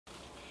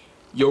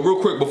Yo,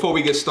 real quick, before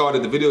we get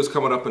started, the video is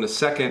coming up in a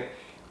second.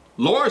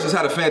 Lawrence has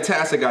had a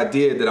fantastic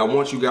idea that I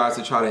want you guys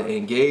to try to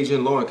engage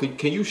in. Lauren,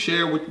 can you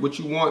share what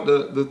you want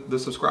the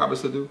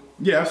subscribers to do?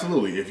 Yeah,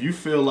 absolutely. If you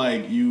feel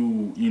like if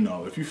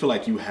you feel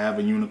like you have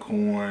a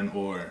unicorn,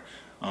 or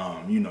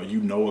you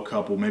know a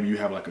couple, maybe you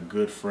have like a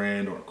good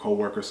friend or a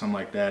coworker or something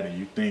like that, and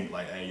you think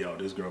like, hey, yo,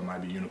 this girl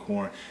might be a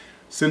unicorn,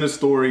 send a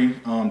story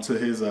to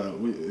his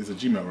is a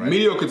Gmail, right?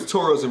 Mediocre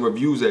tutorials and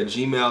reviews at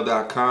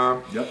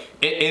gmail.com. Yep.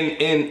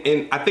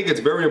 And I think it's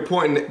very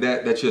important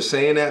that you're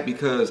saying that,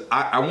 because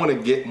I want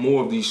to get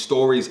more of these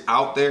stories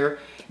out there,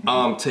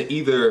 to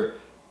either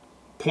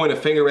point a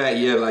finger at,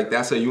 yeah, like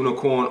that's a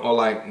unicorn, or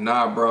like,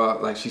 nah, bro,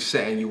 like she's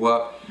setting you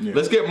up. Yeah.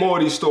 Let's get more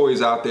of these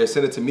stories out there.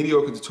 Send it to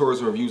mediocre tutorials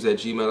and reviews at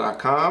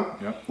gmail.com.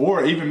 Yeah.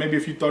 Or even maybe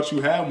if you thought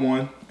you had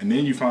one and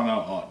then you found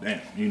out, oh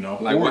damn,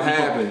 like what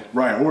happened?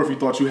 Right. Or if you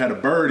thought you had a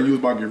bird and you was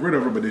about to get rid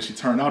of her, but then she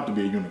turned out to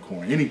be a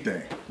unicorn.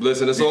 Anything.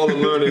 Listen, it's all a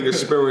learning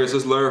experience.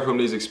 Let's learn from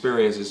these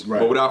experiences. Right.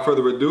 But without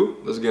further ado,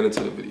 let's get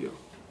into the video.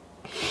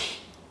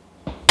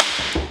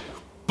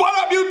 What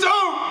up,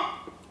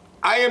 YouTube?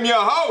 I am your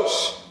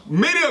host,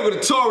 Mediocre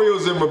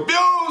Tutorials and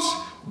Reviews,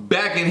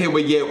 back in here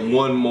with yet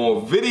one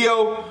more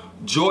video,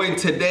 joined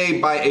today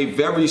by a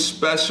very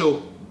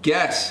special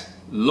guest,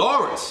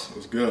 Lawrence.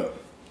 What's good?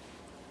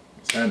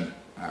 What's happening?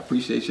 I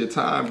appreciate your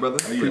time, brother.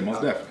 Oh, yeah,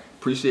 most definitely.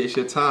 Appreciate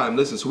your time.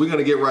 Listen, so we're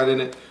gonna get right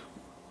in it.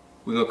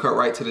 We're gonna cut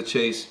right to the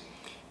chase.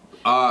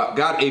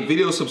 Got a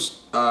video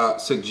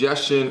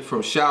suggestion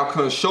from Shao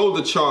Kun,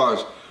 Shoulder Charge.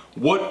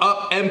 What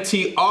up,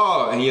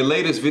 MTR? In your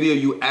latest video,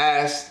 you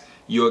asked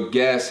your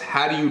guest,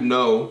 how do you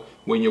know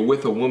when you're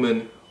with a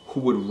woman who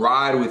would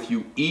ride with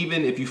you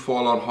even if you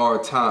fall on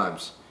hard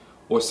times,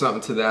 or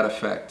something to that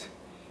effect?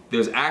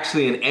 There's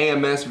actually an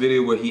AMS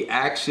video where he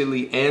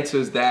actually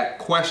answers that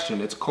question.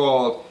 It's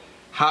called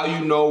How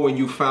You Know When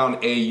You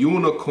Found a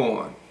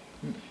Unicorn.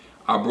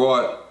 I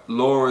brought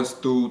Lawrence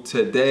through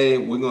today.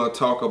 We're gonna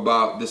talk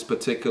about this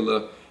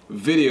particular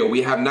video.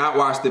 We have not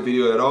watched the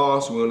video at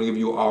all, so we're gonna give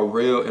you our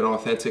real and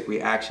authentic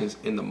reactions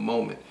in the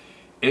moment.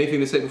 Anything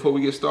to say before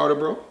we get started,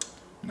 bro?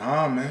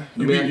 Nah, man.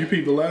 You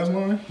peeped the last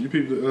line? You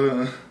peeped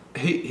the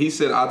He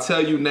said, I'll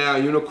tell you now,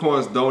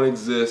 unicorns don't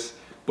exist,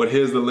 but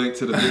here's the link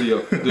to the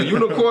video. Do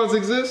unicorns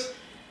exist?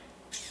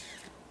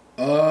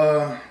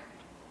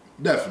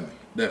 Definitely.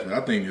 I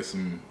think it's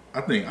some.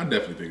 I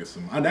definitely think it's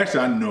some.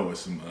 Actually, I know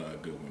it's some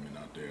good women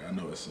out there. I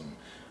know it's some,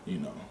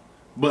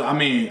 But I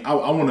mean, I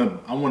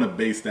wanna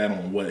base that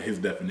on what his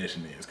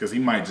definition is, because he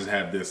might just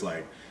have this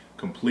like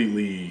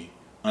completely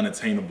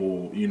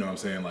unattainable. You know what I'm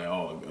saying? Like,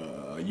 oh,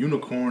 a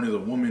unicorn is a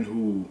woman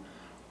who,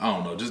 I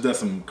don't know, just does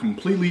some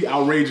completely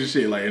outrageous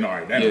shit. Like, and all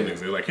right, that doesn't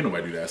exist. Like, can't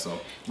nobody do that.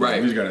 So, right,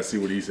 we just gotta see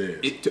what he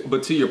says.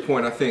 But to your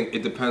point, I think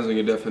it depends on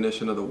your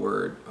definition of the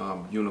word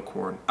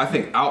unicorn. I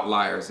think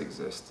outliers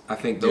exist. I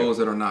think those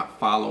that are not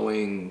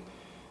following,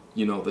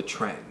 the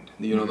trend.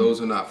 Those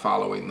who are not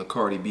following the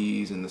Cardi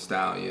B's and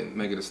the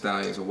Megan Thee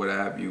Stallions or what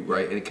have you,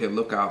 right? And it can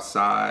look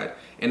outside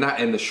and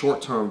not in the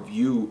short-term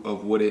view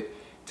of what it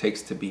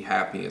takes to be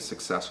happy and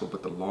successful,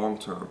 but the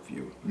long-term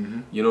view.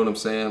 You know what I'm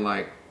saying?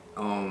 Like,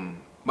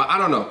 but I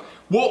don't know.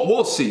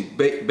 We'll see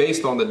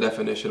based on the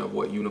definition of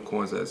what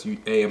unicorns as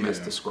AMS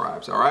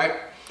describes. All right.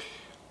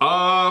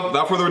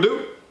 Without further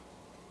ado,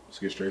 let's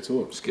get straight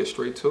to it. Let's get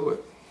straight to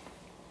it.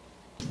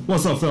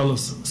 What's up,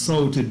 fellas?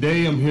 So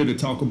today I'm here to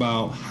talk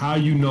about how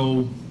you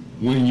know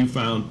when you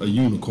found a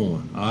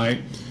unicorn. All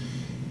right.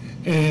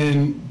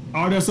 And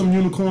are there some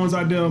unicorns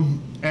out there?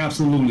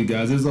 Absolutely,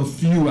 guys. There's a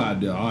few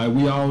out there. All right.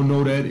 We all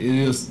know that it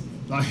is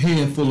a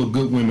handful of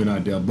good women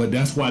out there, but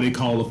that's why they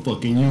call a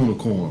fucking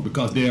unicorn,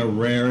 because they're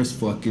rare as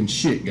fucking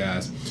shit,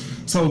 guys.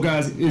 So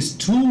guys, it's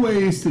two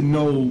ways to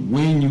know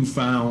when you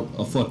found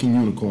a fucking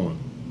unicorn.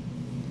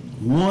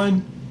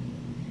 One,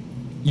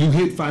 you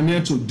hit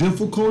financial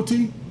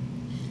difficulty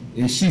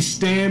and she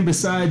stand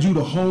beside you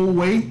the whole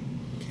way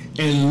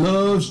and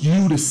loves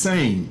you the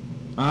same.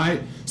 All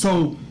right.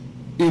 So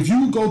if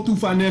you go through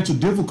financial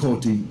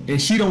difficulty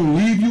and she don't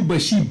leave you,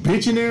 but she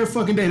bitching every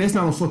fucking day, that's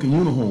not a fucking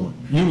unicorn.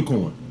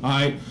 All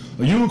right.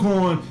 A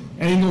unicorn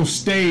ain't gonna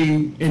stay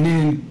and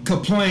then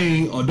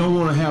complain or don't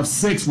want to have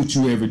sex with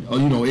you every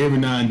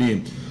now and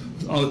then.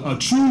 A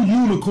true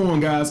unicorn,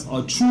 guys,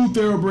 a true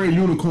thoroughbred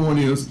unicorn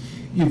is,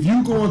 if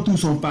you going through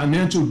some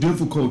financial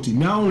difficulty,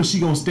 not only is she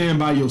gonna stand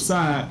by your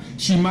side,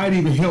 she might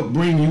even help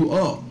bring you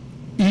up,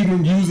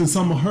 even using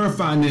some of her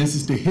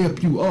finances to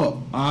help you up.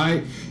 All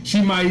right,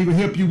 she might even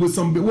help you with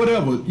some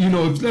whatever.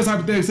 If let's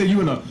hypothetically say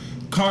you in a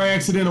car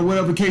accident or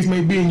whatever the case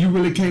may be, and you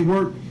really can't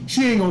work,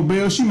 she ain't gonna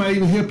bail. She might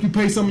even help you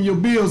pay some of your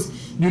bills,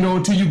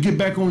 until you get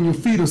back on your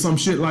feet or some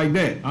shit like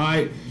that. All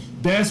right,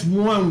 that's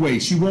one way.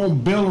 She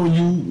won't bail on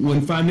you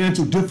when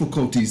financial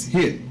difficulties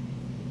hit.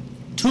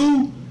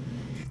 Two.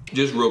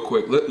 Just real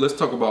quick, let's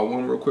talk about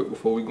one real quick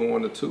before we go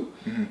on to two.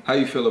 How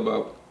you feel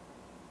about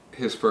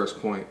his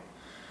first point?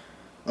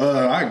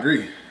 I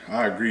agree,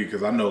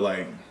 because I know,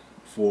 like,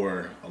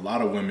 for a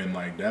lot of women,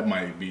 like, that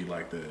might be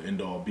like the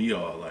end all be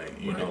all, like,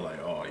 like,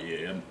 oh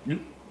yeah,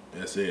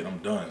 that's it, I'm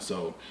done.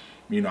 So,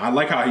 You know, I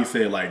like how he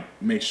said, like,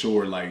 make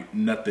sure, like,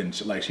 nothing,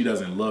 like, she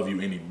doesn't love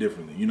you any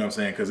differently. You know what I'm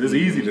saying? Because it's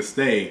easy to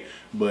stay,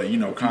 but, you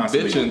know,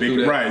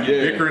 constantly right,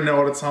 you're bickering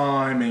all the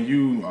time, and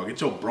you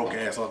get your broke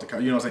ass off the car.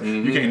 You know what I'm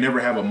saying? You can't never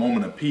have a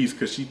moment of peace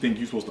because she think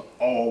you're supposed to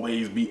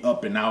always be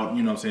up and out,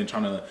 you know what I'm saying,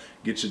 trying to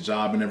get your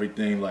job and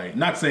everything. Like,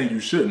 not saying you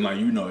shouldn't, like,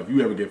 you know, if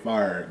you ever get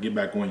fired, get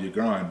back on your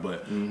grind.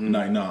 But,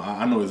 I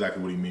know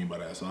exactly what he mean by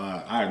that. So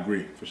I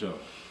agree, for sure.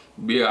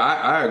 Yeah,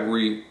 I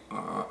agree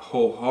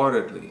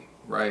wholeheartedly,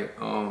 right?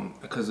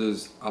 Because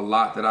there's a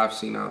lot that I've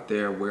seen out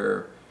there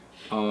where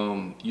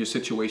your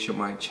situation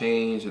might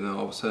change, and then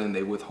all of a sudden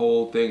they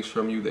withhold things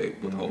from you, they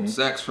withhold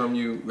sex from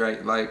you,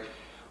 right? Like,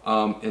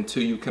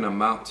 until you can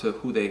amount to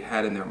who they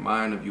had in their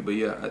mind of you. But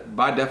yeah,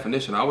 by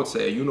definition, I would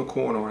say a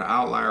unicorn or an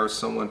outlier is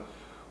someone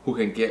who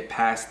can get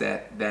past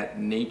that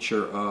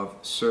nature of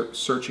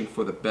searching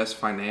for the best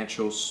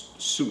financial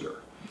suitor.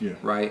 Yeah.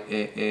 Right,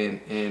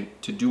 and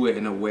to do it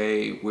in a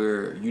way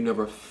where you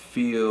never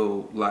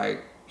feel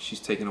like she's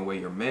taking away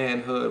your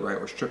manhood, right,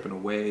 or stripping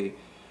away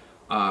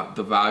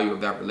the value of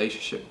that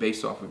relationship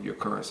based off of your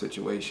current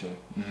situation.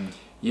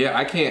 Yeah,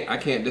 I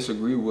can't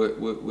disagree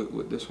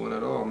with this one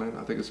at all, man.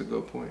 I think it's a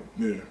good point.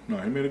 Yeah, no,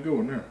 he made a good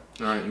one there.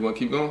 All right, you want to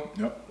keep going?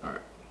 Yep. All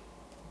right.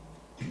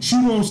 She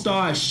won't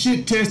start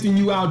shit testing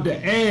you out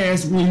the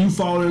ass when you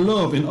fall in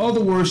love. In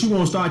other words, she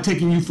won't start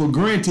taking you for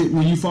granted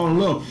when you fall in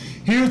love.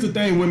 Here's the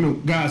thing,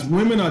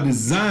 women are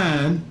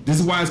designed, this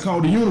is why it's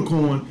called a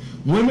unicorn,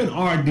 women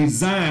are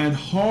designed,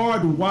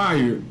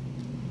 hardwired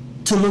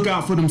to look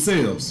out for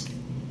themselves.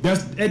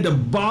 That's at the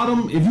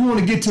bottom. If you want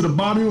to get to the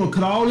bottom, you want to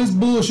cut all this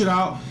bullshit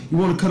out, you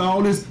want to cut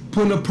all this,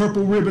 putting a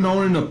purple ribbon on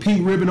it and a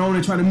pink ribbon on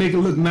it, trying to make it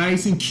look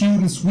nice and cute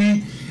and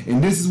sweet,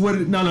 and this is what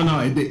it, no.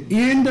 At the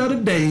end of the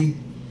day,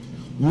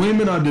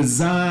 women are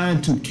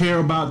designed to care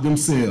about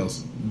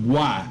themselves.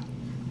 Why?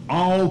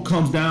 All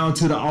comes down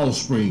to the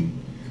offspring.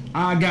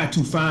 I got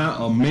to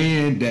find a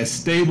man that's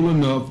stable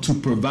enough to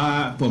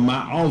provide for my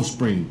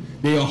offspring.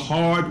 They are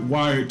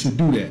hardwired to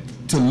do that,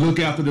 to look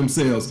after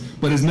themselves.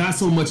 But it's not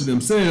so much of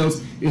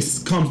themselves,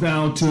 it comes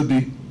down to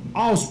the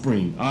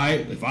offspring, all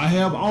right? If I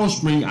have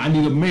offspring, I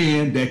need a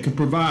man that can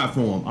provide for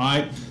them, all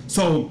right?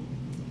 So,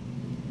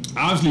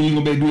 obviously, you ain't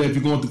gonna be able to do that if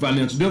you're going through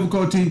financial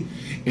difficulty.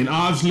 And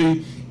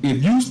obviously,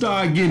 if you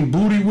start getting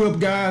booty whipped,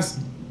 guys,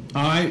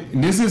 all right,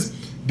 and this is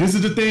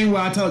the thing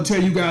where I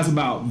tell you guys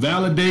about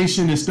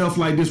validation and stuff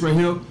like this right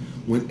here.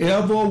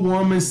 Whenever a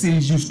woman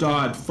sees you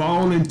start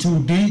falling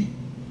too deep,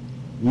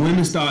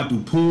 women start to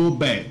pull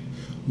back.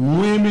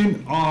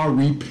 Women are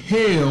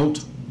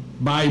repelled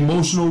by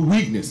emotional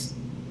weakness.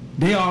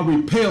 They are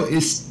repelled.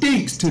 It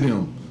stinks to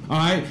them. All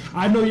right,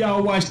 I know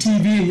y'all watch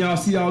TV and y'all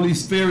see all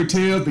these fairy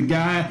tales. The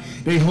guy,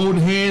 they holding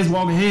hands,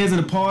 walking hands in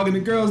the park, and the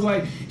girl's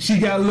like, she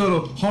got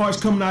little hearts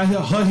coming out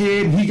of her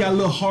head, and he got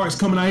little hearts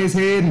coming out of his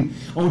head. And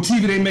on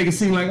TV, they make it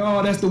seem like,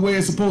 oh, that's the way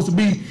it's supposed to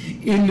be.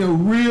 In the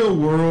real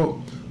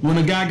world, when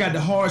a guy got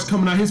the hearts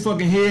coming out his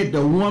fucking head,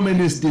 the woman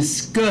is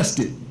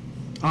disgusted.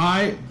 All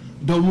right,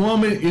 the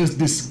woman is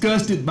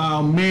disgusted by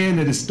a man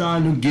that is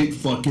starting to get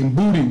fucking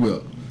booty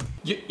whipped.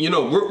 You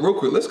know, real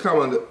quick, let's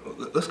comment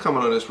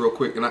on this real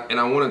quick, and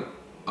I want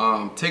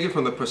to take it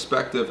from the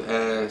perspective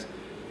as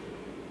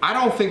I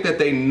don't think that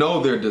they know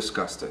they're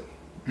disgusting.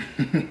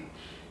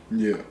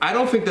 Yeah. I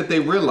don't think that they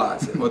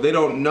realize it or they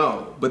don't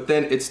know, but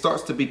then it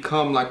starts to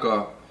become like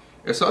a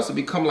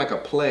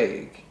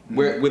plague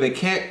where they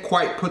can't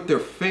quite put their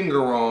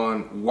finger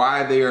on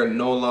why they are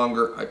no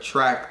longer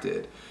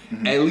attracted.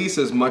 At least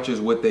as much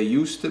as what they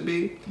used to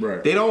be.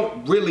 Right. They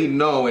don't really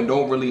know and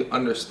don't really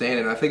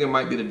understand, and I think it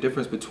might be the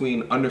difference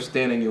between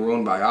understanding your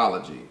own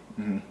biology.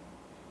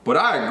 But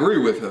I agree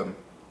with him.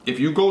 If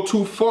you go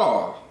too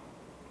far,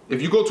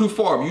 if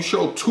you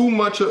show too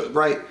much,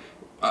 right,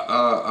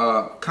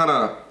 kind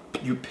of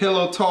you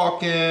pillow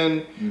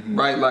talking,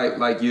 right,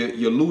 like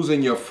you're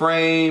losing your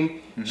frame.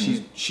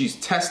 She's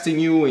testing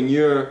you, and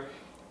you're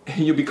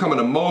becoming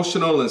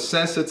emotional and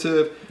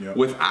sensitive. Yep.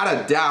 Without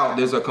a doubt,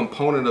 there's a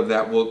component of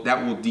that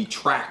will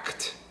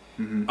detract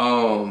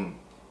a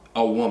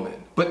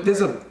woman. But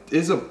there's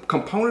a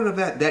component of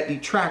that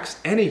detracts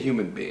any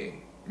human being.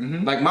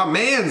 Like my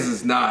man's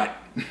is not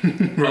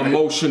right.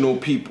 Emotional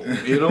people.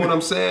 You know what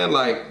I'm saying?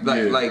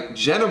 Like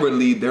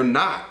generally they're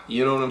not.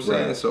 You know what I'm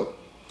saying? Right. So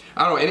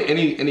I don't know.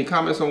 Any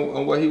comments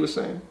on what he was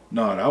saying?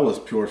 No, that was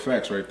pure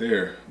facts right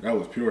there. That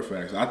was pure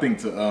facts. I think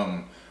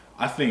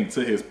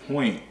to his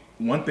point,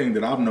 one thing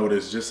that I've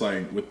noticed, just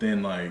like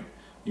within like,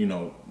 you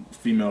know,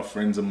 female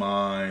friends of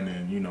mine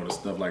and, you know, the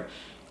stuff, like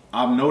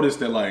I've noticed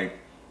that like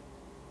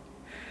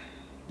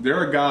there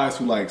are guys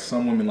who, like,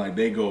 some women, like,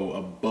 they go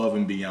above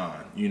and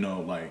beyond, you know,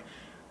 like,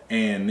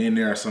 and then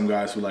there are some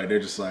guys who, like, they're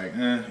just like,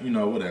 you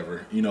know,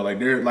 whatever, you know, like,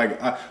 they're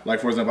like, like,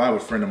 for example, I have a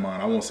friend of mine,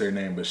 I won't say her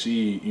name, but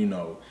she, you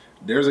know,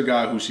 there's a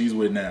guy who she's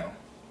with now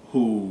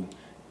who,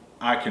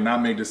 I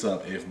cannot make this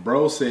up, if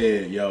bro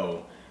said,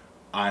 yo,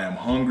 I am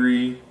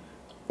hungry,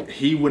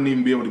 he wouldn't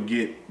even be able to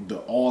get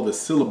all the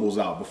syllables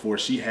out before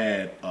she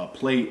had a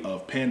plate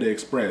of Panda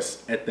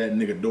Express at that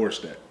nigga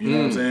doorstep. You know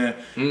what I'm saying?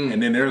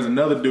 And then there's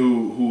another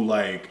dude who,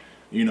 like,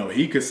 You know,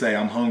 he could say,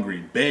 I'm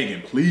hungry,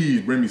 begging,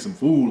 please bring me some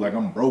food. Like,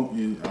 I'm broke.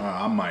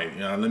 I might,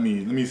 let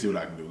me see what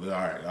I can do. All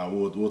right,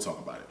 we'll talk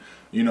about it.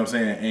 You know what I'm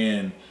saying?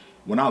 And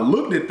when I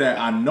looked at that,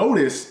 I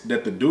noticed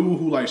that the dude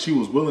who, like, she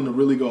was willing to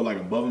really go, like,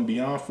 above and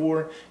beyond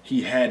for,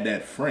 he had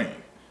that frame.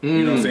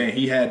 You know what I'm saying?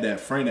 He had that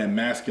frame, that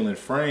masculine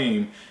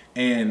frame.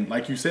 And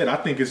like you said, I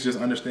think it's just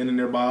understanding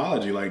their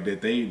biology, like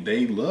that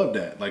they love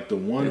that. Like the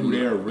one who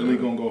they're really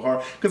gonna go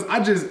hard. Because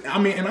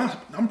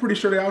I'm pretty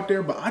sure they're out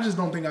there, but I just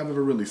don't think I've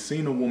ever really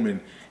seen a woman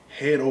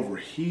head over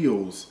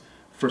heels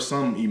for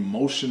some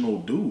emotional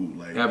dude.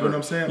 Like, you know what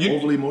I'm saying?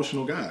 Overly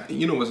emotional guy.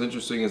 You know what's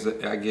interesting is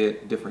that I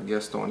get different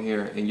guests on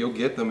here, and you'll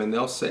get them, and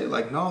they'll say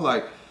like, no,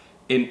 like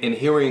in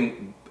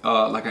hearing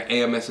like an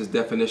AMS's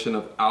definition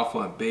of alpha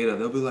and beta,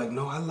 they'll be like,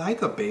 no, I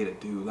like a beta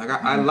dude. Like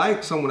I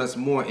like someone that's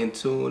more in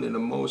tune and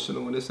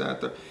emotional and this,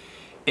 that.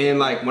 And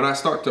like when I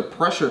start to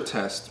pressure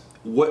test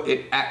what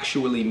it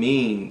actually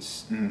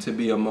means to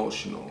be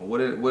emotional,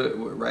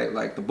 right?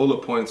 Like the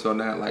bullet points on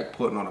that, like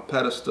putting on a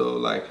pedestal,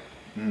 like,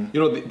 you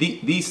know,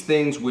 these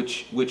things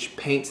which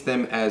paints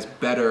them as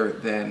better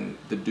than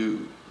the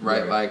dude,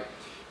 right? Like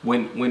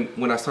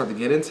when I start to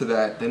get into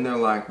that, then they're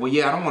like, well,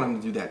 yeah, I don't want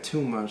him to do that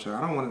too much, or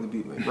I don't want him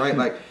to be like, right?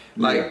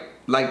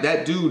 Like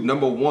that dude,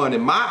 number one,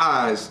 in my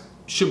eyes,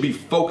 should be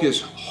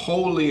focused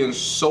wholly and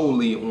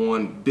solely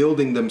on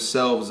building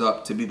themselves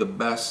up to be the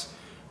best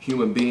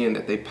human being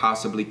that they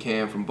possibly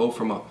can,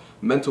 from a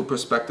mental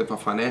perspective, a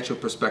financial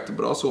perspective,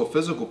 but also a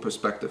physical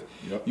perspective.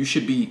 You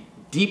should be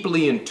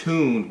deeply in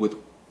tune with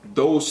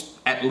those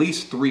at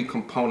least 3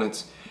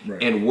 components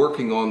and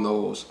working on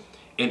those.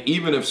 And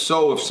even if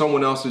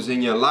someone else is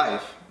in your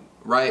life,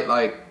 right?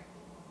 Like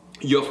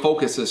your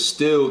focus is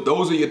still,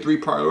 those are your 3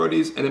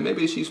 priorities, and then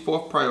maybe she's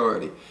 4th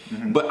priority.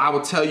 But I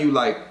would tell you,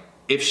 like,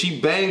 if she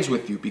bangs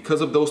with you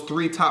because of those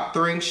 3 top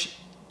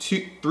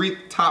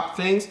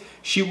things,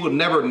 she will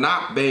never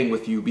not bang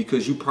with you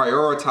because you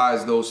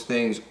prioritize those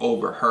things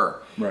over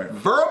her.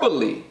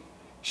 Verbally,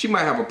 she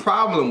might have a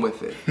problem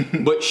with it,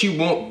 but she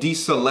won't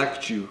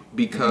deselect you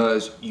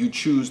because you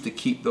choose to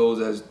keep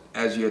those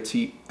as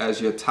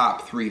your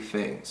top 3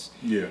 things.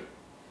 Yeah,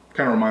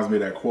 kind of reminds me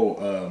of that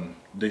quote.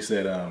 They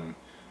said,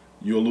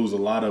 "You'll lose a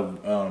lot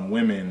of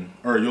women,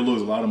 or you'll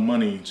lose a lot of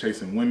money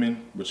chasing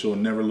women, but you'll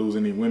never lose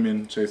any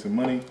women chasing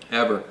money."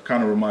 Ever.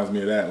 Kind of reminds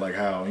me of that, like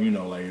how, you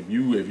know, like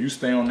if you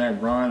stay on that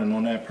grind and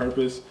on that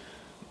purpose,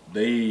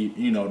 they,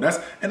 you know, I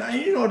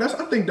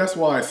think that's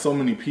why so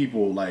many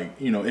people, like,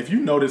 you know, if you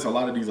notice a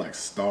lot of these like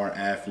star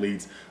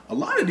athletes, a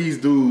lot of these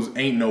dudes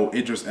ain't no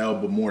Idris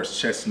Elba, Morris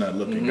Chestnut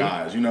looking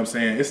guys. You know what I'm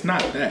saying? It's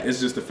not that. It's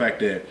just the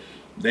fact that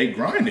they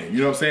grinding. You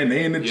know what I'm saying?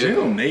 They in the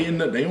gym. They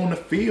on the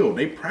field.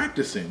 They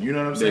practicing. You know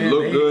what I'm saying? They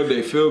look good.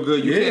 They feel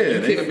good.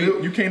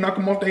 You can't knock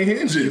them off their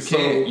hinges.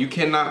 You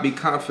cannot be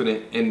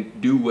confident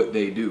and do what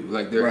they do.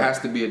 Like there has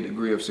to be a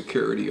degree of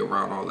security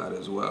around all that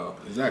as well.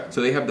 Exactly. So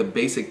they have the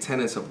basic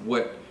tenets of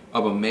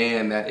a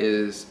man that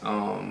is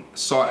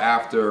sought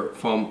after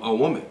from a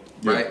woman,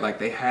 right? Like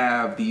they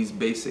have these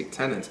basic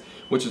tenets,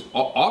 which is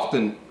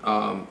often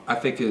I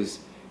think is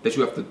that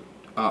you have to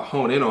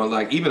hone in on.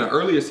 Like even at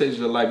earlier stages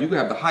of life, you can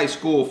have the high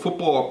school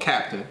football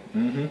captain,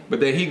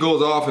 but then he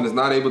goes off and is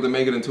not able to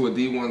make it into a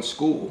D1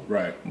 school.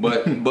 Right.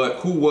 But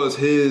who was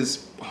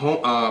his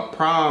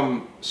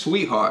prom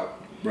sweetheart?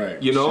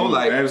 Right. You know,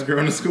 like baddest girl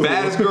in the school.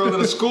 Baddest girl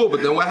in the school.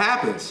 But then what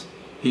happens?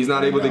 He's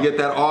not able to get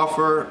that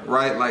offer,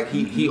 right? Like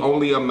he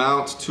only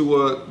amounts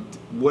to a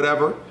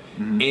whatever,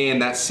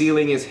 and that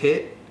ceiling is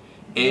hit.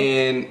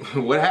 And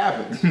what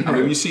happens? I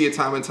mean, you see it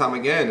time and time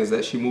again, is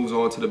that she moves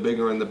on to the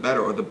bigger and the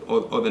better, or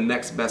the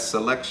next best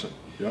selection.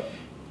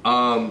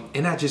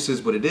 And that just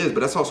is what it is.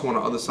 But that's also on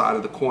the other side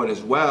of the coin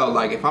as well.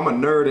 Like if I'm a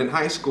nerd in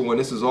high school and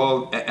this is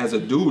all, as a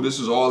dude, this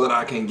is all that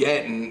I can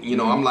get, and you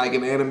know I'm like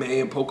an anime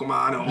and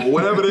Pokemon or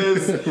whatever it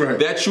is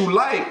that you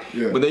like.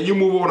 But then you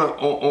move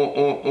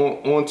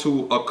on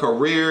to a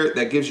career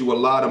that gives you a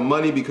lot of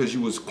money because you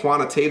was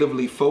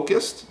quantitatively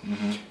focused,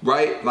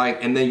 right?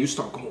 Like, and then you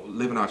start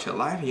living out your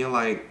life, and you're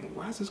like,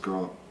 why is this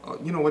girl,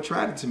 you know,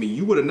 attracted to me?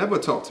 You would have never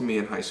talked to me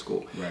in high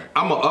school.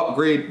 I'm gonna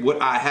upgrade what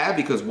I have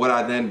because what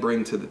I then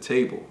bring to the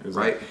table,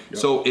 right?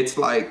 So it's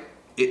like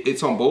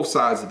it's on both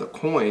sides of the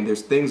coin.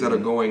 There's things that are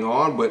going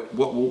on, but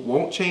what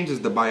won't change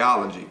is the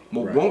biology.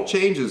 What won't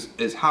change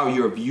is how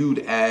you're viewed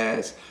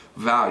as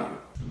value.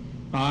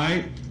 All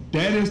right.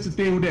 That is the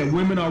thing with that.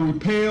 Women are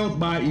repelled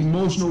by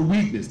emotional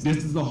weakness. This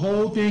is the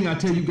whole thing. I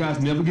tell you guys,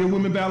 never give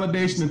women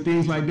validation and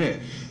things like that,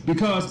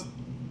 because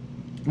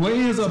what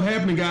ends up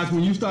happening, guys,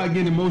 when you start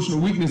getting emotional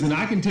weakness, and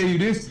I can tell you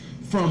this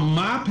from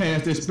my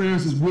past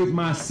experiences with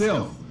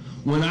myself,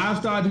 when I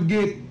started to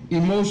get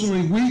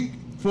emotionally weak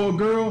for a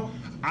girl,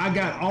 I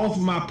got off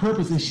of my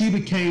purpose and she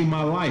became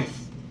my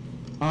life.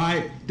 All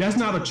right, that's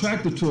not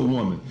attractive to a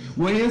woman.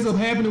 What ends up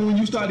happening when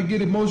you start to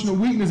get emotional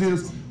weakness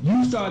is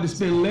you start to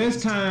spend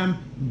less time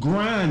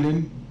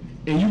grinding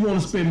and you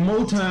want to spend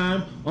more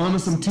time under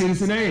some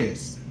titties and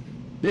ass.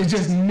 It's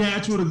just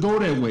natural to go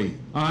that way,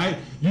 all right?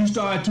 You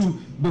start to,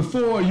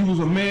 before you was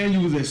a man, you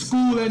was at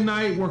school at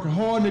night, working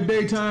hard in the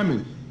daytime,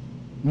 and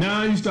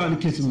Now you starting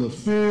to catch a little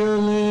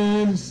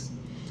feelings.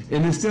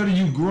 And instead of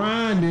you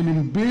grinding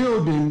and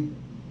building,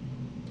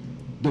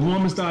 the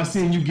woman starts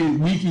seeing you get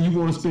weak and you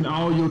want to spend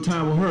all your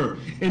time with her.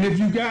 And if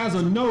you guys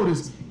will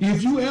notice,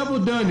 if you ever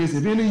done this,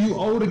 if any of you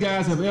older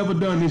guys have ever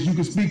done this, you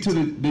can speak to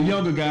the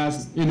younger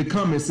guys in the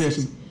comment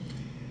section.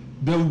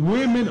 The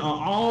women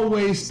are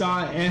always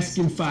start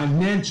asking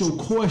financial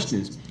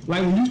questions.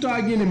 Like when you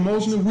start getting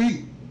emotionally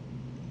weak,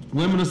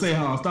 women will say,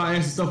 start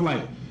asking stuff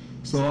like,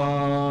 so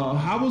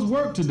how was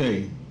work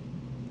today?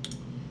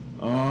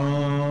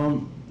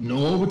 No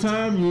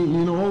overtime? You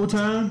know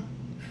overtime?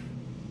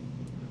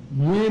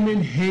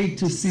 Women hate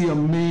to see a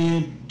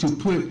man to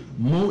put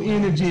more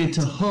energy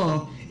into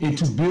her,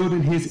 into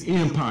building his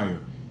empire.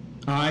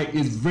 All right,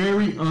 it's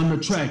very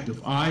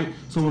unattractive. All right,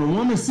 so when a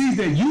woman sees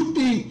that, you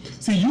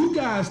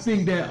guys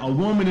think that a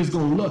woman is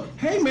gonna look,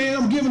 hey man,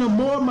 I'm giving her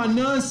more of my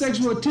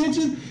non-sexual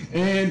attention,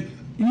 and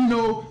you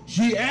know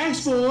she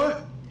asked for it,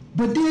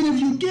 but then if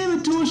you give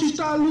it to her, she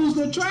start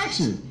losing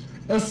attraction.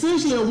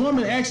 Essentially, a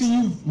woman asking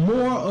you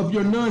more of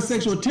your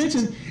non-sexual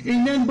attention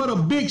ain't nothing but a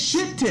big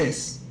shit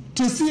test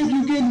to see if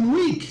you're getting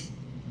weak.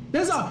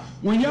 That's all.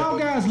 When y'all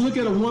guys look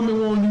at a woman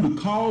wanting you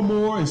to call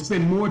more and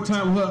spend more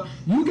time with her,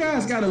 you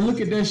guys got to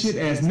look at that shit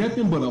as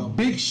nothing but a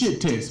big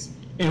shit test.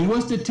 And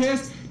what's the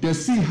test? To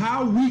see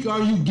how weak are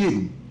you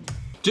getting.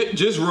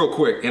 Just real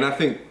quick, and I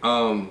think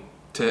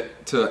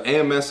to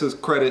AMS's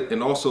credit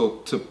and also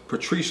to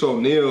Patrice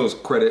O'Neal's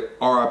credit,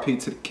 RIP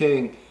to the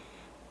king,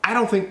 I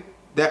don't think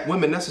that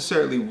women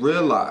necessarily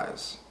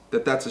realize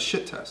that that's a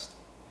shit test.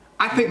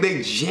 I think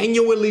they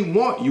genuinely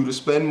want you to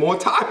spend more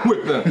time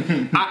with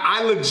them.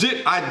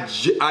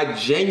 I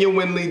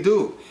genuinely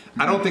do.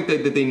 I don't think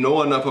that they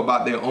know enough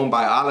about their own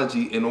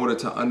biology in order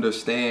to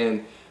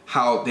understand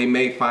how they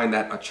may find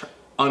that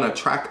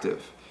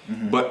unattractive.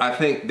 But I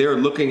think they're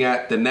looking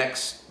at the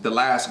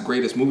last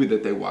greatest movie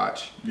that they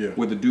watch,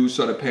 where the dude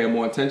started paying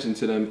more attention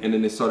to them, and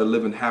then they started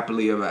living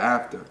happily ever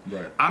after.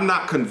 Right. I'm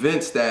not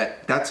convinced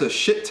that that's a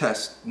shit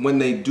test when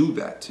they do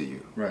that to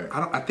you. Right.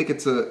 I think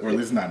it's or at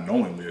least not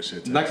knowingly a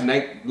shit test.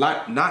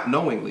 Not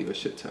knowingly a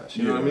shit test.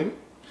 You know what I mean?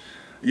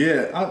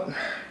 Yeah.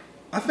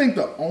 I think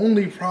the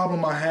only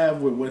problem I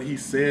have with what he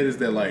said is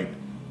that like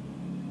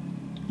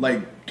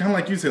kind of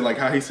like you said, like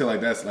how he said, like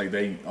that's like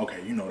they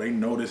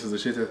know this is a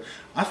shit test.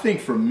 I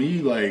think for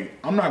me, like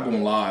I'm not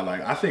gonna lie,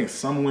 like I think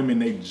some women,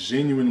 they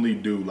genuinely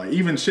do, like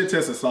even shit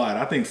test aside,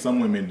 I think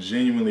some women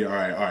genuinely, all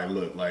right,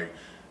 look, like,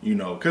 you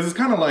know, because it's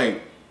kind of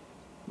like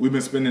we've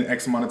been spending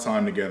X amount of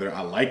time together.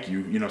 I like you,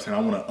 you know what I'm saying?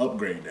 I want to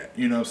upgrade that,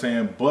 you know what I'm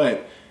saying?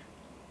 But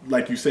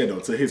like you said though,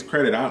 to his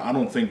credit, I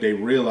don't think they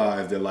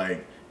realize that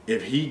like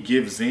if he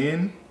gives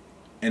in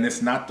and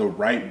it's not the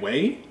right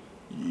way,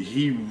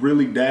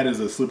 that is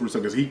a slippery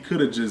slope, because he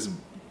could have just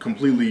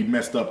completely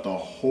messed up the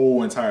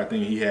whole entire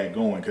thing he had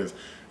going. Because,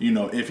 you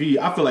know, I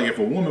feel like if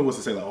a woman was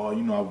to say like, oh,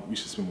 you know, we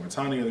should spend more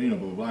time together, you know,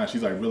 blah, blah, blah, and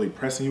she's like really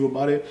pressing you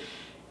about it,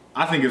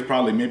 I think it's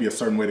probably maybe a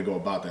certain way to go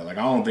about that. Like,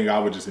 I don't think I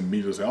would just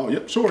immediately say, oh,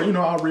 yep, sure, you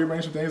know, I'll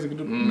rearrange some things.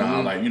 Nah,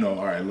 like, you know,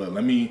 all right, look,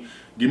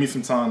 give me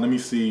some time. Let me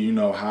see, you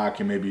know, how I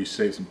can maybe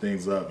shape some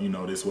things up, you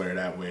know, this way or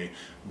that way.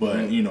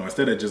 But, you know,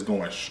 instead of just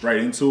going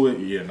straight into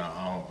it,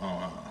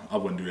 I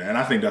wouldn't do that. And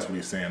I think that's what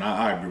he's saying.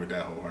 I agree with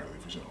that wholeheartedly,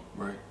 for sure.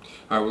 Right.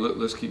 All right, well,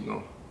 let's keep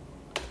going.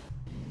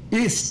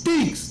 It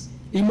stinks.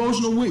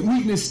 Emotional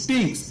weakness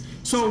stinks.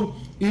 So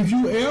if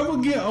you ever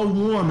get a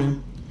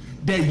woman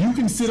that you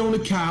can sit on the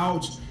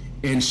couch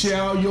and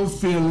share all your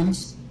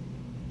feelings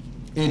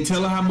and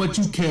tell her how much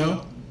you care,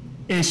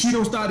 and she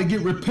don't start to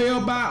get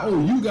repelled by,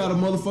 oh, you got a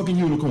motherfucking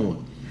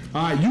unicorn.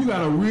 All right, you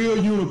got a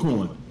real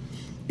unicorn.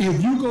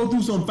 If you go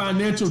through some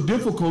financial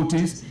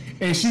difficulties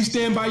and she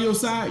stand by your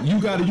side, you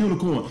got a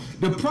unicorn.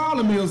 The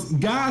problem is,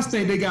 guys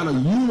think they got a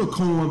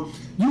unicorn.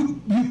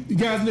 You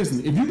guys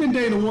listen, if you've been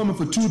dating a woman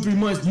for 2 or 3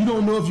 months, you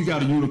don't know if you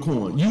got a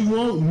unicorn. You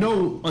won't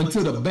know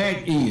until the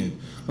back end,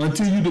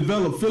 until you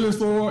develop feelings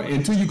for her,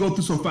 until you go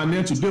through some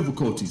financial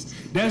difficulties.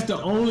 That's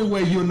the only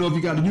way you'll know if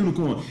you got a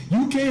unicorn.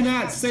 You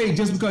cannot say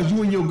just because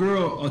you and your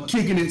girl are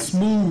kicking it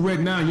smooth right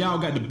now, y'all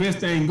got the best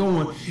thing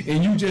going,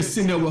 and you just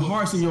sitting there with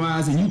hearts in your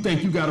eyes and you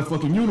think you got a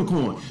fucking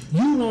unicorn.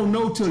 You won't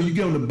know till you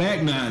get on the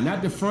back nine,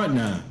 not the front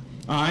nine.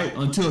 All right,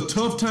 until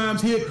tough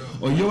times hit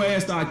or your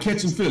ass start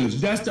catching feelings.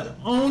 That's the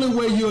only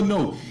way you'll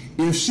know.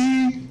 If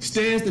she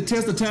stands the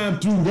test of time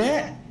through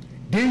that,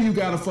 then you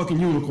got a fucking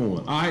unicorn.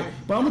 All right,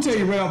 but I'm gonna tell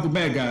you right off the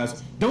bat,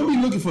 guys, don't be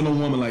looking for no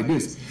woman like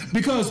this,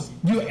 because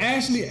you're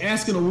actually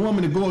asking a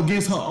woman to go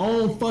against her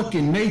own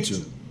fucking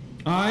nature.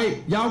 All right,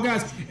 y'all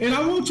guys, and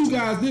I want you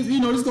guys,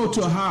 let's go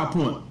to a higher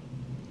point.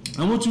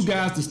 I want you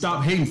guys to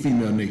stop hating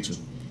female nature.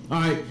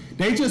 All right,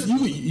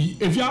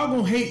 if y'all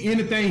gonna hate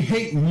anything,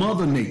 hate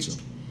Mother Nature.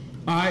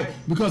 All right,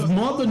 because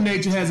Mother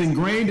Nature has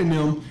ingrained in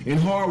them and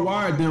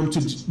hardwired them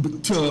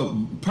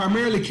to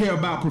primarily care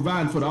about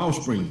providing for the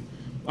offspring.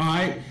 All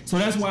right, so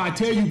that's why I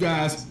tell you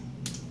guys,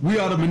 We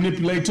are the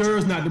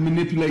manipulators, not the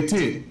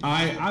manipulated.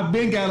 Alright, I've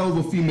been got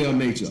over female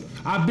nature.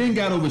 I've been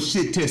got over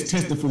shit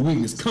testing for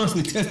weakness,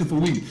 constantly testing for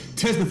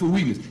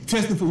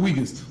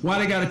weakness. Why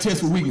they gotta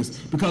test for weakness?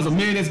 Because a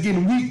man that's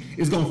getting weak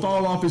is gonna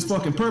fall off his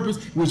fucking purpose,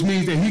 which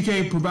means that he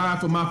can't provide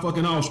for my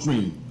fucking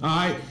offspring.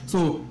 Alright,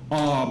 so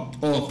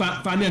or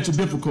financial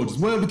difficulties,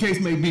 whatever the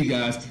case may be,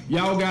 guys.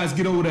 Y'all guys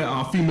get over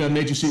that female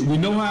nature shit. We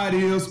know how it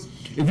is.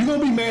 If you're gonna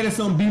be mad at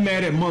something, be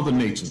mad at Mother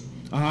Nature.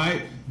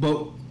 Alright,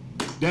 but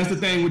that's the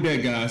thing with that,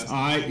 guys.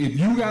 Alright, if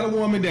you got a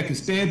woman that can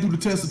stand through the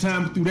test of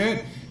time through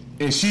that,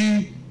 and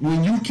she,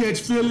 when you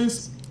catch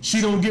feelings, she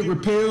don't get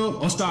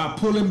repelled or start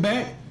pulling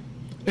back.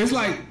 It's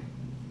like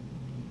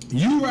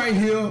you right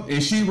here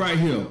and she right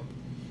here.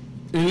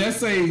 And let's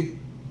say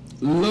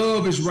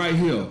love is right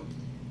here.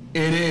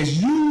 And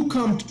as you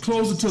come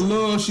closer to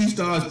love, she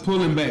starts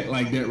pulling back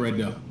like that right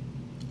there.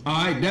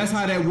 Alright, that's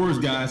how that works,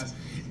 guys.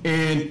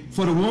 And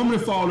for the woman to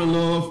fall in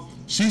love,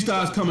 she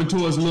starts coming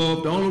towards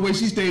love. The only way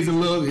she stays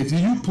in love is if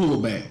you pull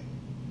back.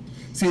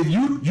 See, if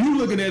you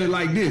looking at it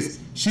like this,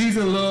 she's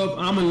in love,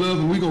 I'm in love,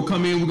 and we gonna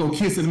come in, we gonna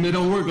kiss, and it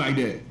don't work like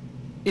that.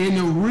 In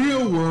the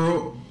real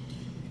world,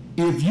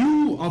 if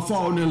you are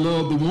falling in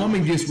love, the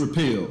woman gets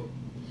repelled.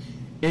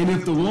 And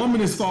if the woman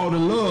is falling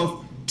in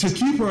love, to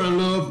keep her in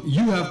love,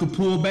 you have to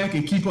pull back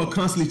and keep her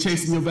constantly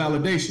chasing your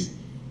validation.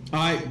 All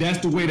right, that's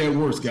the way that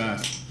works,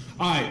 guys.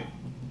 All right,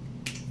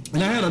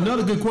 and I had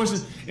another good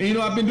question, and you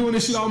know, I've been doing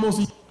this shit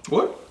almost.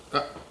 What?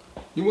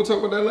 You want to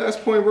talk about that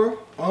last point, bro?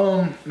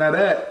 Now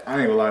that, I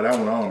ain't gonna lie, that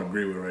one I don't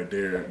agree with right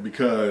there,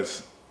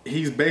 because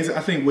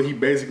I think what he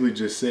basically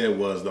just said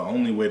was the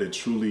only way to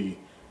truly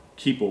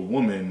keep a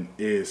woman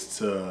is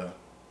to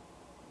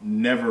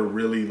never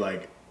really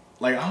like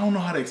I don't know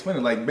how to explain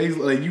it. Like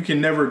basically, like you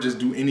can never just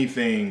do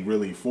anything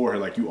really for her.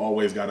 Like you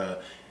always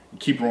gotta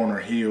keep her on her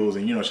heels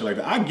and, you know, shit like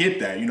that. I get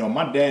that. You know,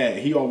 my dad,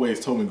 he always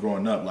told me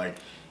growing up, like,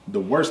 the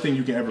worst thing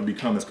you can ever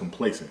become is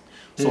complacent.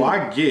 So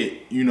I get,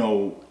 you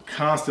know,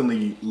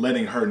 constantly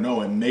letting her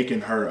know and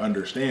making her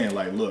understand,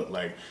 like, look,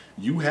 like,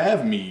 you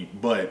have me,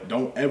 but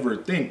don't ever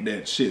think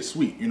that shit's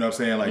sweet. You know what I'm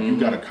saying? Like, you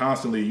gotta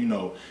constantly, you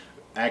know,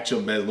 act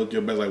your best, look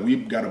your best. Like,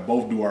 we've gotta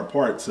both do our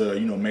part to,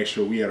 you know, make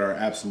sure we at our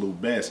absolute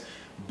best.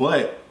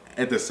 But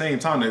at the same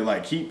time, they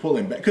like keep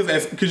pulling back,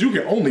 because you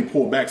can only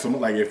pull back so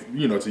much. Like, if,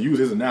 you know, to use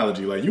his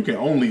analogy, like, you can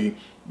only,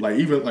 like,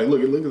 even like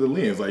look at the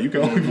lens, like, you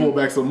can only pull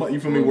back so much.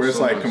 You feel me? Where it's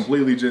like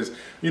completely just,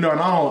 you know.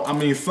 And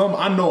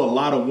I know a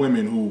lot of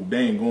women who they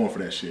ain't going for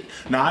that shit.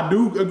 Now I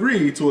do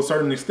agree to a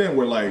certain extent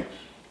where, like,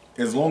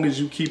 as long as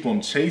you keep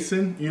them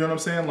chasing, you know what I'm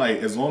saying?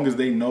 Like, as long as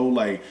they know,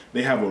 like,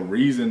 they have a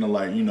reason to,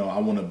 like, you know, I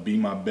want to be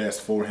my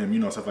best for him, you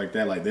know, stuff like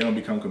that. Like, they don't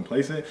become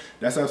complacent.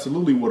 That's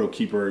absolutely what'll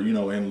keep her, you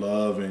know, in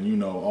love, and, you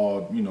know,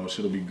 all, you know,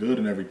 shit'll be good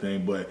and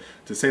everything. But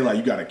to say, like,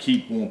 you got to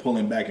keep on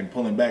pulling back,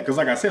 because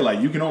like I said,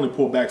 like, you can only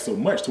pull back so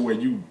much to where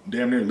you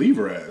damn near leave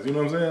her ass. You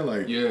know what I'm saying?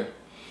 Like, yeah.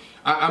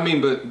 I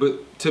mean,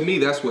 but to me,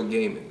 that's what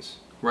game is,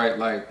 right?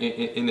 Like,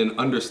 in an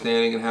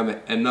understanding and having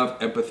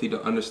enough empathy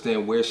to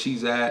understand where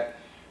she's at,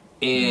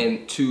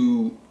 and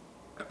to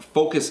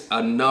focus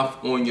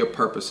enough on your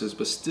purposes,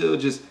 but still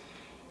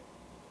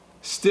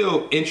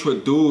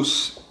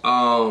introduce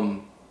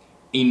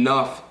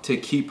enough to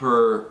keep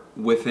her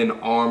within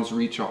arm's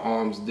reach or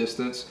arm's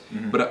distance.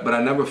 But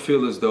I never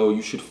feel as though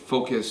you should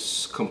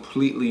focus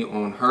completely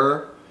on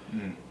her,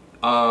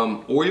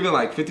 or even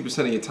like 50%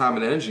 of your time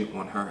and energy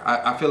on her.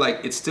 I feel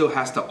like it still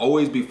has to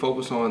always be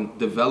focused on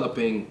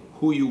developing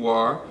who you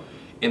are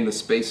in the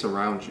space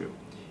around you.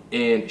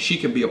 And she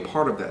can be a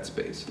part of that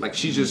space. Like,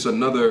 she's just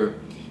another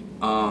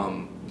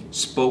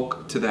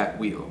spoke to that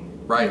wheel,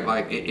 right?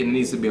 Like, it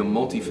needs to be a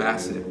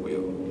multifaceted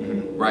wheel,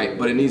 right?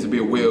 But it needs to be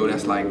a wheel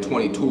that's like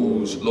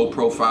 22s, low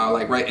profile,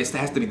 like, right? It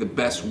has to be the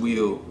best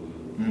wheel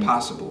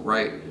possible,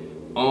 right?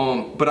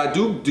 But I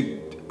do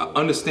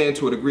understand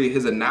to a degree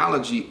his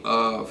analogy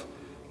of,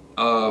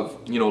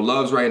 you know,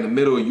 love's right in the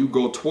middle, you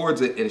go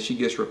towards it and she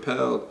gets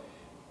repelled.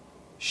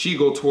 She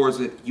go towards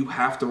it, you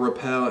have to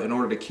repel in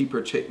order to keep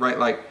her, right?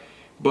 Like,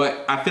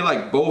 but I feel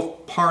like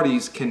both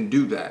parties can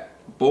do that.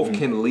 Both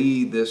can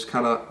lead this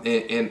kind of,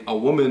 and a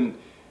woman,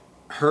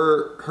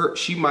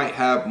 she might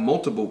have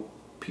multiple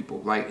people,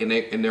 like,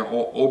 and they're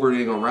all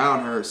orbiting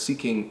around her,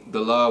 seeking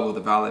the love or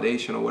the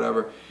validation or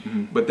whatever.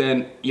 But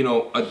then, you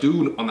know, a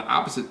dude on the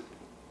opposite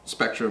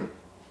spectrum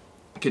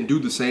can do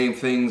the same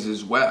things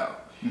as well,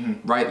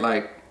 right?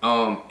 Like,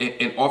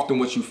 and often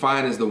what you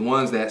find is the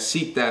ones that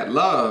seek that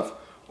love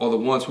or the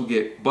ones who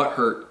get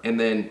butthurt and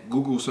then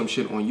Google some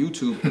shit on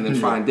YouTube and then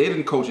find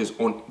dating coaches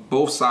on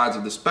both sides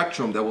of the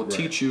spectrum that will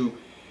teach you,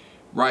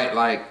 right,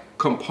 like,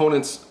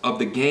 components of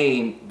the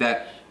game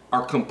that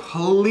are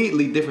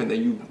completely different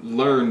than you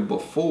learned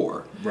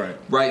before.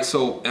 Right.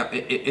 So,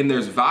 and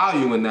there's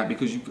value in that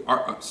because you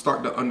are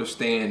starting to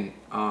understand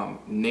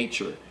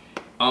nature.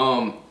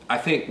 I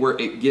think where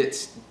it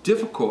gets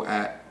difficult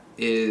at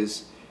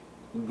is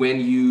when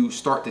you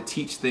start to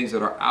teach things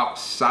that are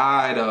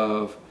outside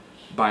of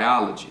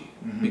biology,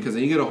 because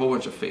then you get a whole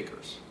bunch of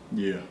fakers.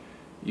 You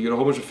get a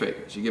whole bunch of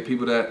fakers. You get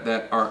people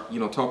that are,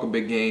 you know, talk a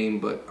big game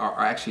but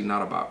are actually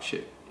not about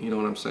shit. You know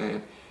what I'm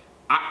saying?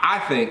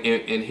 I think,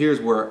 and here's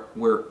where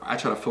I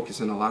try to focus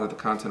in a lot of the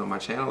content on my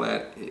channel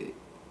at.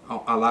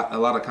 A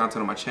lot of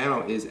content on my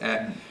channel is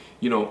at,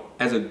 you know,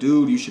 as a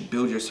dude, you should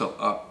build yourself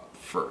up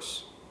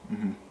first.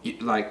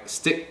 Like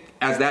stick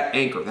as that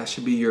anchor. That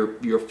should be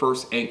your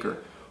first anchor.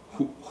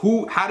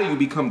 How do you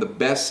become the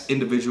best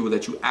individual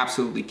that you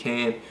absolutely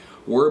can?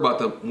 Worry about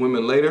the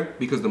women later,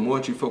 because the more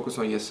that you focus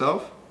on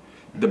yourself,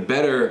 the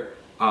better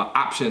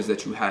options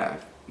that you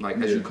have, like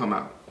as you come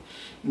out.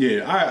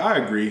 Yeah, I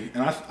agree.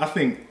 And I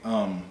think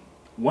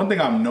one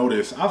thing I've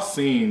noticed, I've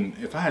seen,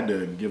 if I had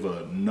to give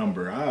a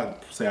number, I'd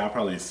say I've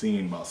probably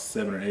seen about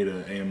 7 or 8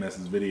 of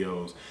AMS's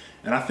videos.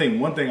 And I think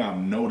one thing I've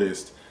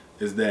noticed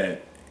is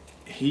that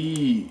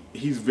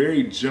he's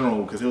very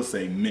general, because he'll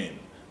say men.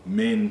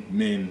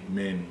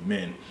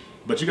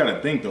 But you got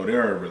to think though,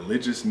 there are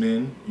religious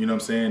men, you know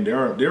what I'm saying?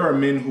 There are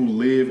men who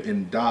live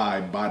and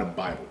die by the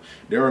Bible.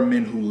 There are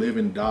men who live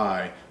and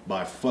die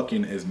by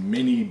fucking as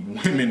many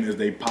women as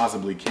they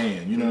possibly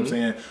can, you know what I'm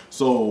saying?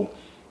 So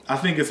I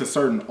think it's a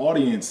certain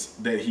audience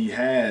that he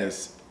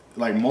has,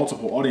 like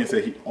multiple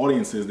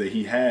audiences that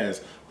he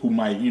has who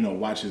might, you know,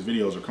 watch his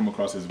videos or come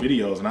across his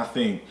videos. And I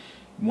think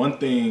one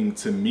thing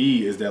to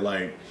me is that,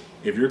 like,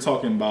 if you're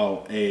talking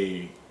about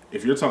a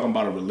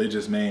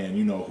religious man,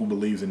 you know, who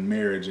believes in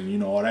marriage and, you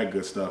know, all that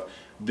good stuff,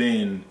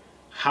 then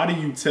how do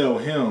you tell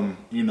him,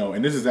 you know,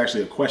 and this is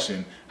actually a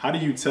question, how do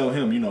you tell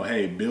him, you know,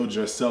 hey, build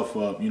yourself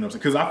up, you know what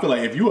I'm saying? Because I feel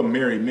like if you're a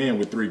married man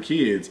with 3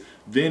 kids,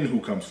 then who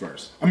comes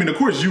first? I mean, of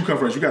course you come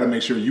first. You got to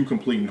make sure you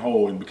complete and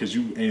whole, and because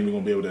you ain't even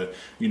gonna be able to,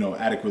 you know,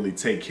 adequately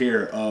take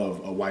care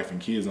of a wife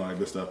and kids and all that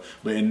good stuff.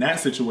 But in that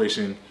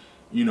situation,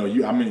 you know,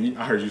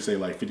 I heard you say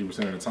like 50%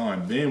 of the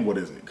time, then what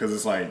is it? Because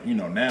it's like, you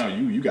know, now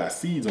you got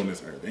seeds on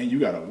this earth and you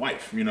got a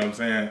wife, you know what I'm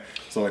saying?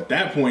 So at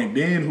that point,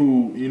 then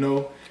who, you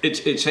know?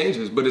 It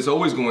changes, but it's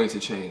always going to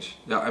change.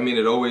 I mean,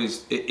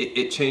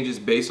 it changes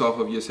based off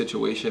of your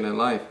situation in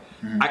life.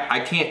 I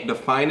can't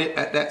define it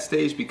at that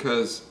stage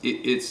because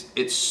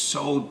it's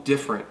so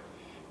different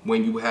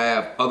when you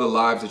have other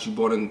lives that you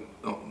brought in,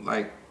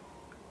 like,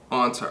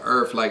 onto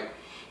earth. Like,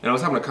 and I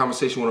was having a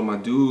conversation with one of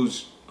my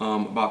dudes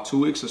about 2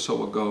 weeks or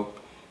so ago,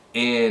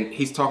 and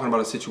he's talking about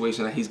a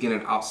situation that he's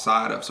getting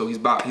outside of. So he's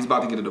about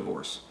to get a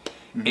divorce.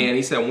 And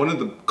he said one of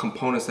the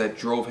components that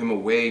drove him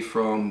away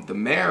from the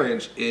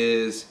marriage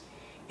is,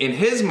 in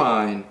his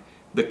mind,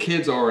 the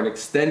kids are an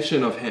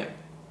extension of him.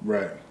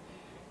 Right.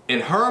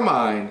 In her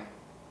mind,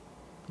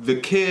 the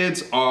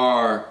kids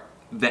are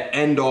the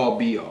end all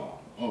be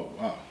all. Oh,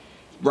 wow.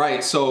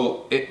 Right.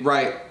 So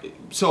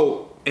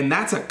and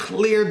that's a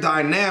clear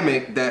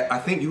dynamic that I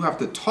think you have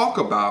to talk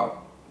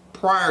about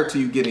prior to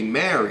you getting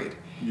married.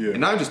 Yeah. And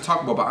not just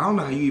talk about, but I don't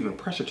know how you even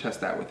pressure test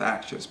that with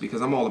actions,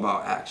 because I'm all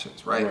about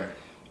actions, right?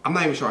 I'm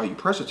not even sure how you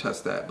pressure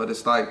test that, but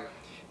it's like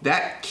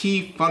that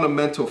key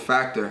fundamental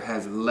factor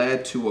has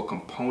led to a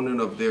component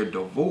of their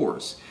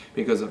divorce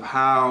because of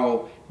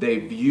how they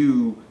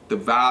view the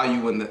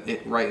value and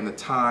the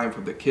time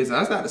for the kids. And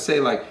that's not to say,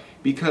 like,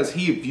 because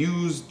he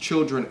views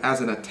children as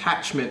an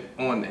attachment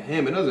on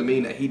him, it doesn't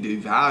mean that he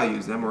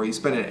devalues them or he's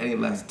spending any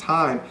less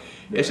time.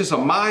 Yeah. It's just a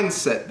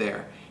mindset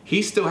there.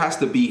 He still has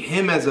to be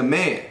him as a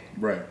man.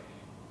 Right.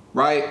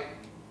 Right.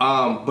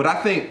 But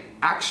I think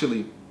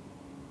actually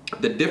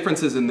the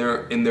differences in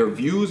their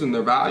views and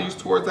their values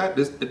towards that,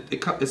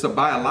 it's a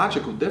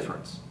biological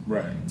difference.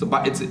 Right.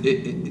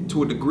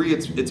 To a degree,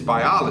 it's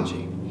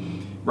biology.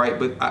 Right.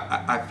 But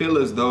I feel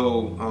as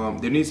though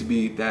there needs to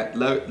be that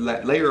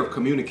layer of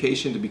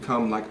communication to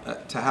become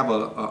like to have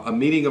a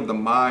meeting of the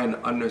mind,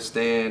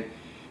 understand,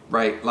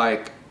 right,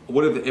 like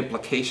what are the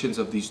implications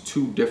of these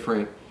 2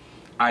 different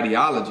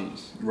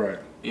ideologies. Right.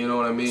 You know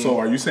what I mean? So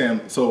are you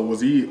saying, so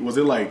was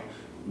it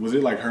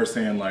like her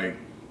saying like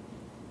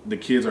the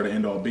kids are the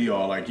end all be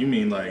all? Like, you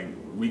mean like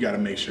we got to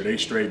make sure they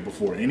straight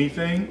before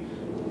anything?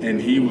 And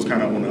he was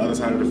kind of on the other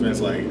side of the fence,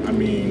 like, I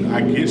mean,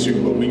 I get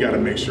you, but we got to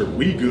make sure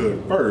we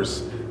good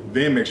first,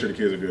 then make sure the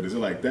kids are good. Is it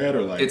like that,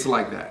 or like? It's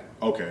like that.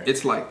 Okay.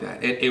 It's like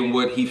that. And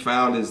what he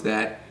found is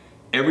that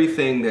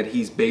everything that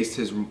he's based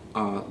his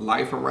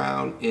life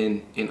around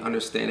in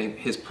understanding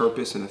his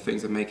purpose and the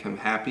things that make him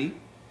happy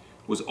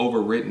was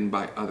overridden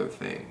by other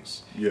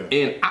things. Yeah.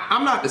 And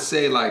I'm not to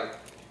say like,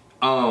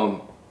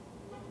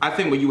 I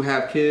think when you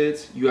have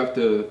kids, you have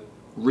to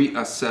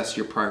reassess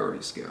your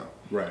priority scale.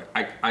 Right.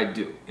 I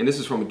do. And this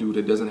is from a dude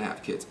that doesn't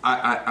have kids.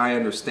 I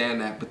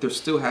understand that, but there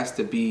still has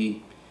to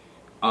be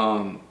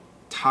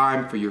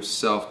time for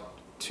yourself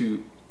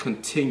to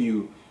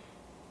continue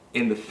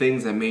in the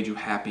things that made you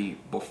happy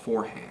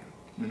beforehand.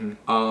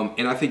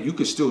 And I think you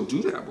could still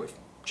do that with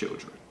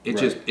children.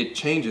 It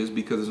changes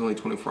because there's only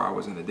 24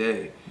 hours in a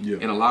day. Yeah.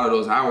 And a lot of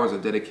those hours are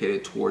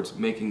dedicated towards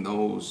making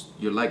those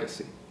your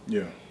legacy.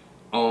 Yeah.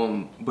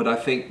 But I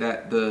think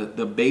that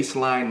the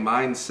baseline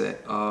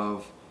mindset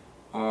of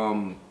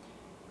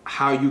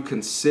how you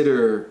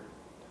consider,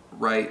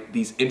 right,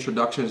 these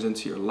introductions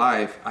into your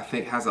life, I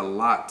think has a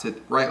lot to,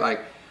 right,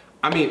 like,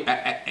 I mean,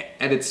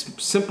 at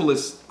its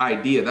simplest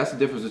idea, that's the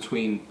difference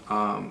between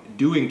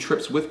doing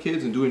trips with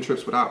kids and doing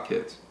trips without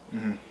kids.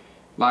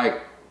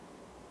 Like,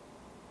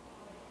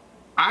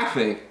 I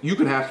think you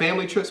can have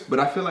family trips, but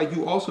I feel like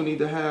you also need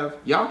to have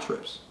y'all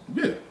trips.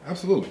 Yeah,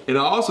 absolutely. And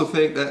I also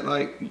think that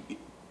like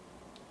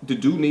the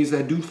dude needs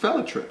that dude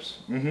fella trips,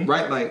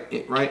 right?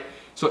 Like, right?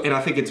 So, and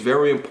I think it's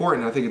very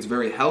important. I think it's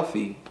very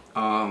healthy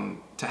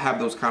to have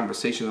those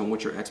conversations on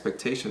what your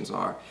expectations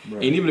are.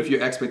 Right. And even if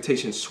your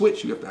expectations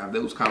switch, you have to have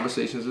those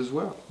conversations as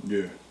well.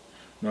 Yeah.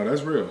 No,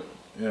 that's real.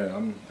 Yeah, I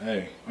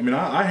mean,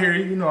 I hear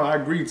you. You know, I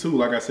agree too.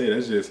 Like I said,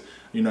 that's just,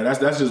 you know, that's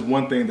just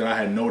one thing that I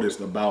had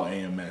noticed about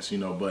AMS. You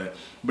know, but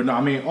no,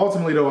 I mean,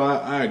 ultimately though,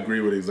 I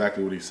agree with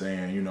exactly what he's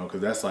saying. You know, because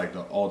that's like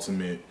the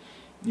ultimate.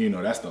 You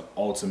know, that's the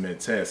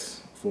ultimate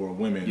test for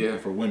women. Yeah.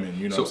 For women.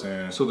 You know what I'm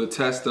saying? So the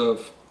test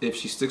of if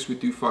she sticks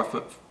with you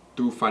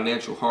through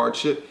financial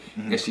hardship,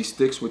 and she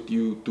sticks with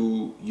you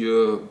through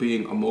your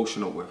being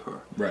emotional with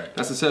her. Right.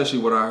 That's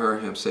essentially what I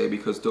heard him say,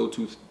 because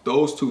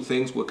those two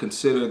things would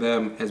consider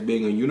them as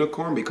being a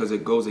unicorn because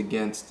it goes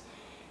against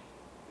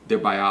their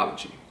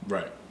biology.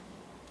 Right.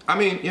 I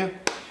mean, yeah.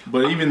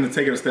 But even to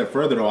take it a step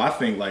further though, I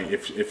think like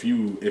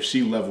if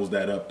she levels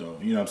that up though,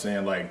 you know what I'm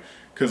saying? Like,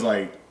 cause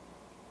like,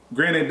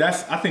 granted,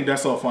 I think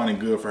that's all fine and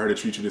good for her to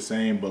treat you the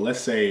same, but let's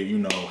say, you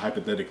know,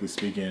 hypothetically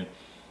speaking,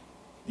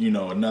 you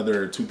know,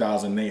 another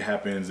 2008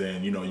 happens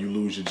and, you know, you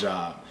lose your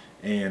job.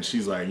 And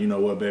she's like, you know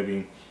what,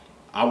 baby,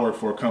 I work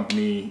for a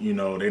company, you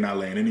know, they're not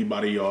laying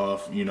anybody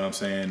off. You know what I'm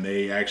saying?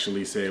 They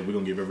actually said, we're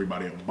going to give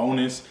everybody a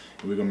bonus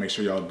and we're going to make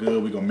sure y'all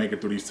good. We're going to make it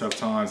through these tough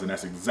times. And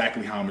that's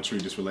exactly how I'm going to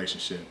treat this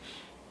relationship.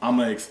 I'm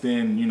going to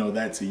extend, you know,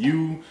 that to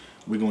you.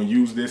 We're going to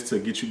use this to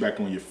get you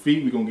back on your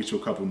feet. We're going to get you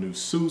a couple new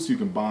suits. You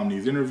can bomb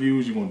these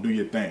interviews. You're going to do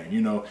your thing.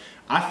 You know,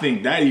 I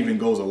think that even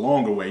goes a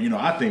longer way. You know,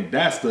 I think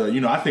that's the, you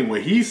know, I think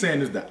what he's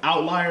saying is the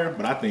outlier,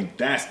 but I think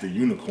that's the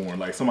unicorn.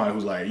 Like somebody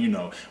who's like, you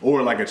know,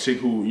 or like a chick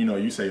who, you know,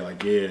 you say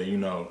like, yeah, you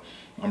know,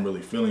 I'm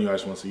really feeling you. I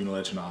just want to, you know,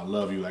 let you know I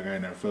love you. Like I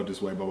ain't never felt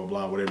this way, blah, blah,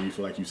 blah, whatever you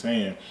feel like you're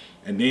saying.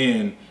 And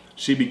then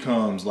she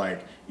becomes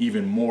like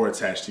even more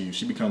attached to you.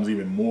 She becomes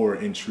even more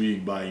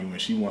intrigued by you and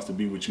she wants to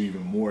be with you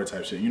even more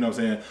type shit. You know what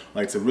I'm saying?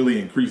 Like to really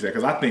increase that.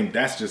 Cause I think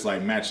that's just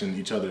like matching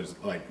each other's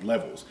like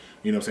levels.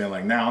 You know what I'm saying?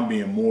 Like now I'm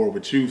being more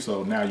with you.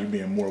 So now you're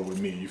being more with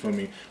me. You feel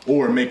me?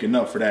 Or making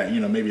up for that. You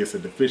know, maybe it's a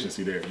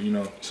deficiency there, you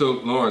know? So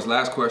Lawrence,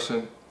 last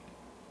question.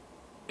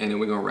 And then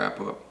we're going to wrap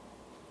up.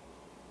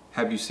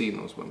 Have you seen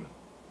those women?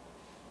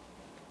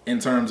 In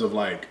terms of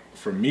like,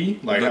 for me,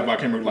 like have I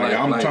came like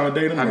I'm trying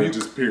to date them or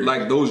just period?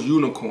 Like those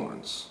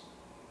unicorns,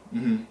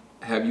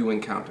 have you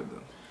encountered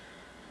them?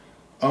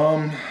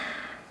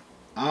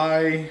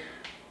 I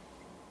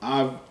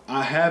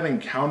have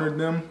encountered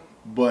them,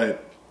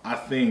 but I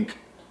think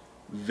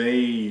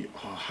they,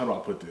 how do I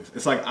put this?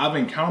 It's like I've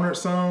encountered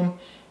some,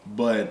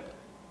 but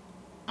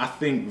I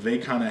think they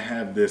kind of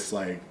have this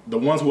like, the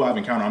ones who I've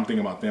encountered, I'm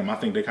thinking about them, I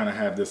think they kind of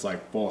have this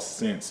like false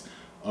sense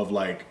of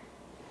like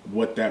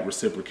what that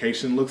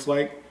reciprocation looks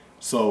like.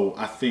 So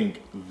I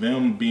think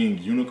them being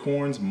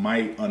unicorns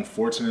might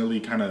unfortunately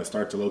kind of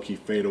start to low-key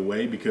fade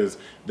away because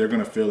they're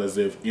going to feel as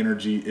if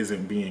energy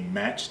isn't being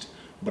matched.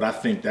 But I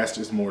think that's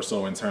just more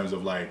so in terms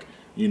of like,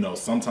 you know,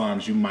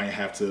 sometimes you might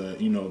have to,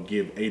 you know,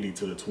 give 80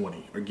 to the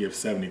 20 or give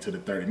 70 to the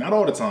 30. Not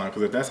all the time,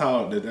 because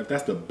if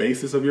that's the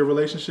basis of your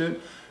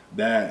relationship,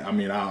 that, I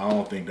mean, I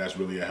don't think that's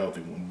really a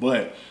healthy one.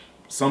 But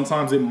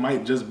sometimes it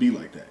might just be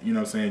like that. You know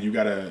what I'm saying? You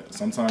gotta,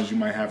 sometimes you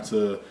might have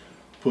to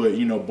put,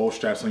 you know, both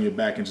straps on your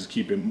back and just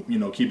keep it, you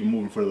know, keep it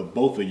moving for the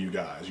both of you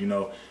guys, you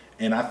know.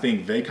 And I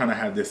think they kind of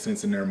have this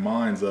sense in their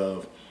minds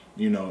of,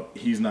 you know,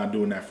 he's not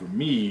doing that for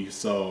me,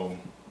 so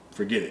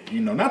forget it. You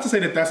know, not to say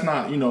that that's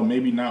not, you know,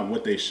 maybe not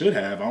what they should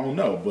have. I don't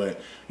know,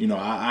 but you know,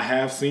 I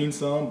have seen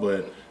some,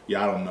 but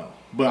yeah, I don't know.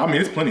 But I mean,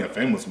 there's plenty of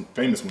famous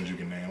ones you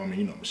can name. I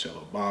mean, you know,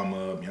 Michelle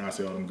Obama,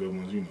 Beyonce, all them good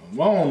ones. You know,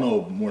 well, I don't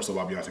know more so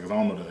about Beyonce because I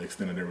don't know the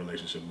extent of their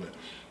relationship, but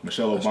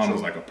Michelle Obama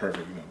is like a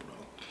perfect example.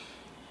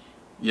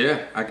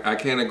 Yeah, I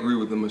can't agree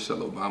with the Michelle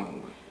Obama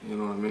one. You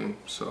know what I mean?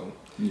 So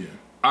yeah.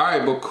 All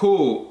right, but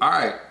cool. All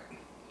right,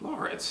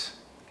 Lawrence.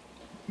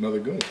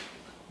 Another good one.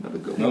 Another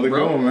good Another one,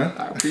 bro. good one, man.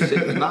 I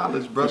appreciate the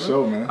knowledge, brother. For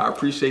sure, man. I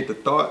appreciate the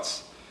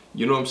thoughts.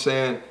 You know what I'm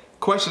saying?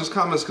 Questions,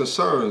 comments,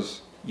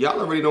 concerns. Y'all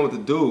already know what to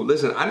do.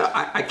 Listen, I know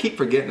I keep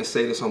forgetting to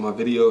say this on my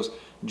videos.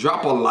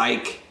 Drop a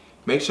like.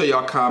 Make sure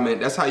y'all comment.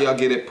 That's how y'all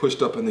get it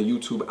pushed up in the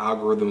YouTube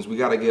algorithms. We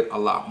got to get a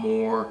lot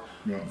more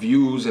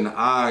views and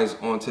eyes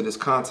onto this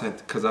content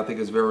because I think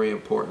it's very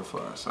important for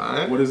us. All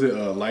right? What is it?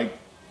 Like,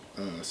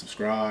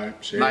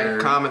 subscribe, share. Like,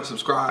 comment,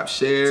 subscribe,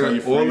 share. Tell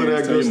your all friends, of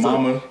that good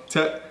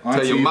stuff.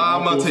 Tell your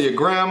mama, uncles, tell your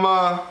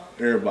grandma.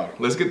 Everybody.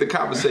 Let's get the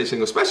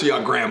conversation, especially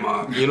your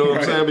grandma. You know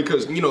what I'm saying?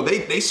 Because you know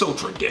they so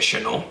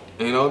traditional.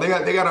 You know they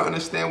got to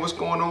understand what's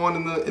going on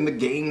in the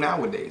game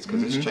nowadays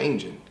because it's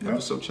changing,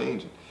 ever so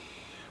changing.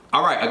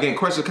 All right, again,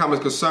 questions,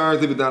 comments,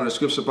 concerns, leave it down in the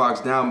description box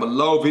down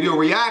below. Video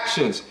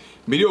reactions,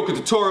 mediocre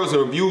tutorials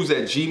and reviews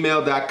at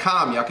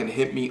gmail.com. Y'all can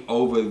hit me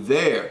over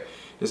there.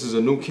 This is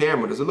a new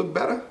camera. Does it look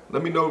better?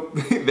 Let me know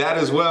that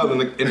as well in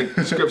the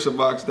description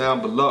box down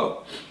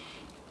below.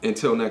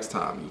 Until next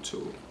time,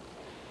 YouTube.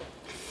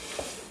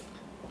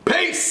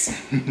 Peace!